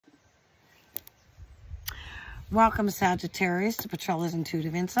Welcome, Sagittarius, to Petrella's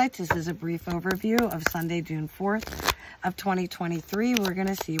Intuitive Insights. This is a brief overview of Sunday, June 4th of 2023. We're going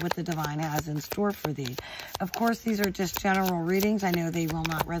to see what the divine has in store for thee. Of course, these are just general readings. I know they will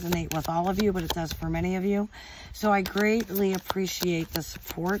not resonate with all of you, but it does for many of you. So I greatly appreciate the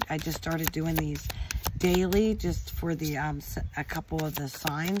support. I just started doing these daily just for the a couple of the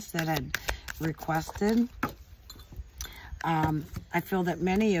signs that had requested. I feel that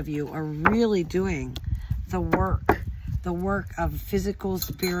many of you are really doing the work of physical,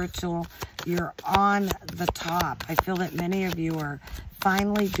 spiritual. You're on the top. I feel that many of you are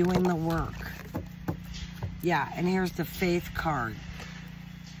finally doing the work. Yeah, and here's the faith card.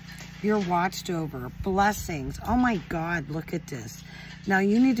 You're watched over. Blessings. Oh my God, look at this. Now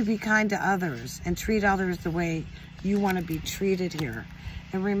you need to be kind to others and treat others the way you want to be treated here.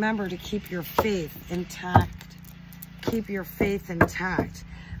 And remember to keep your faith intact. Keep your faith intact.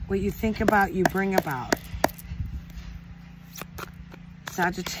 What you think about, you bring about.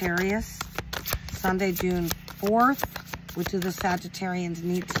 Sagittarius, Sunday, June 4th. What do the Sagittarians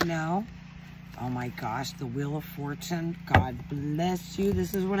need to know? Oh my gosh, the Wheel of Fortune. God bless you.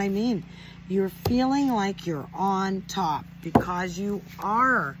 This is what I mean. You're feeling like you're on top because you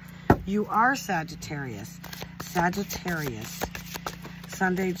are. You are Sagittarius. Sagittarius,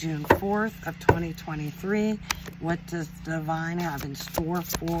 Sunday, June 4th of 2023. What does the divine have in store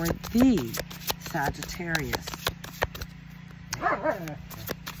for thee, Sagittarius?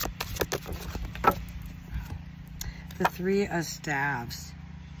 The Three of Staves.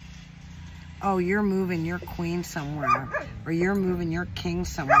 Oh, you're moving your queen somewhere, or you're moving your king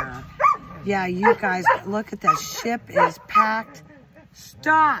somewhere. Yeah, you guys, look at that. Ship is packed.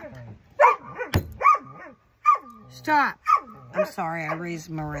 Stop. Stop. I'm sorry, I raised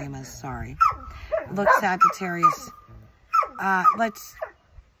Maramas. Sorry. Look, Sagittarius.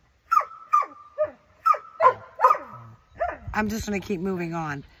 I'm just going to keep moving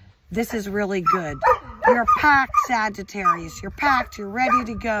on. This is really good. You're packed, Sagittarius. You're packed. You're ready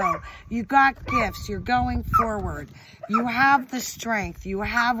to go. You got gifts. You're going forward. You have the strength. You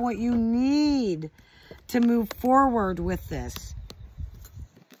have what you need to move forward with this.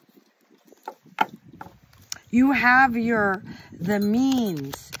 You have the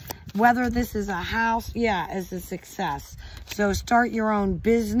means. Whether this is a house, yeah, is a success. So start your own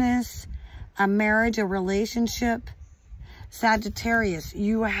business, a marriage, a relationship. Sagittarius,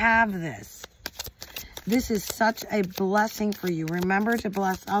 you have this. This is such a blessing for you. Remember to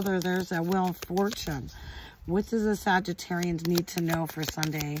bless others. There's a Wheel of Fortune. What does the Sagittarians need to know for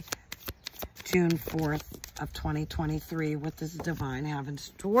Sunday, June 4th of 2023? What does the divine have in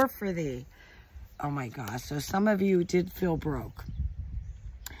store for thee? Oh my gosh. So some of you did feel broke.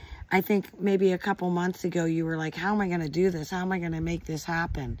 I think maybe a couple months ago you were like, how am I going to do this? How am I going to make this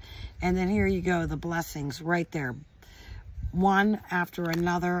happen? And then here you go, the blessings right there. One after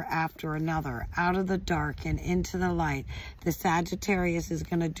another, out of the dark and into the light. The Sagittarius is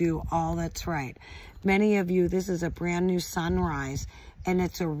going to do all that's right. Many of you, this is a brand new sunrise, and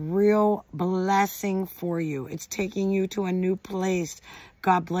it's a real blessing for you. It's taking you to a new place.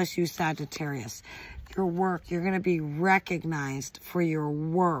 God bless you, Sagittarius. Your work, you're going to be recognized for your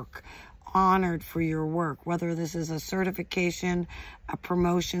work, honored for your work, whether this is a certification, a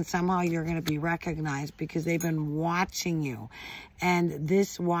promotion. Somehow you're going to be recognized because they've been watching you, and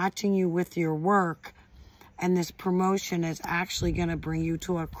this watching you with your work and this promotion is actually going to bring you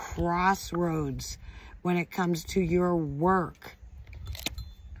to a crossroads when it comes to your work.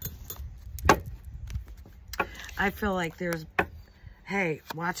 I feel like there's, hey,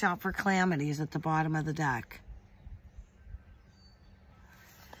 watch out for calamities at the bottom of the deck.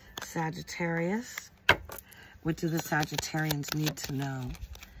 Sagittarius, what do the Sagittarians need to know?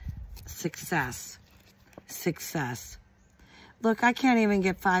 Success. Success. Look, I can't even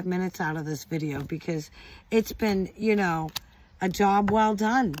get 5 minutes out of this video because it's been, you know, a job well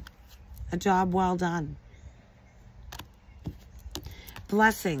done. A job well done.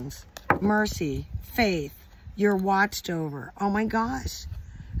 Blessings, mercy, faith. You're watched over. Oh my gosh.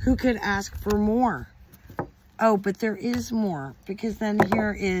 Who could ask for more? Oh, but there is more, because then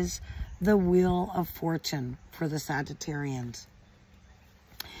here is the Wheel of Fortune for the Sagittarians.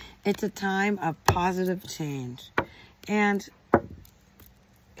 It's a time of positive change. And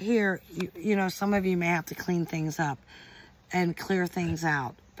here, you know, some of you may have to clean things up and clear things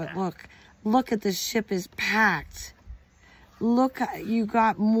out. But look at this ship is packed. Look, you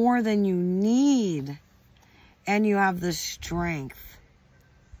got more than you need. And you have the strength.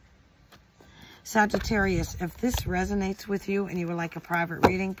 Sagittarius, if this resonates with you and you would like a private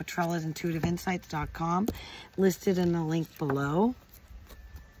reading, Petrella'sIntuitiveInsights.com, listed in the link below.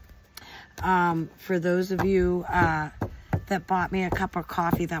 For those of you that bought me a cup of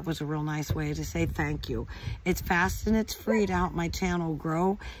coffee, that was a real nice way to say thank you. It's fast and it's free to help my channel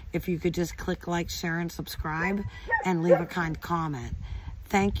grow. If you could just click like, share, and subscribe, and leave a kind comment.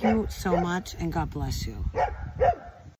 Thank you so much, and God bless you.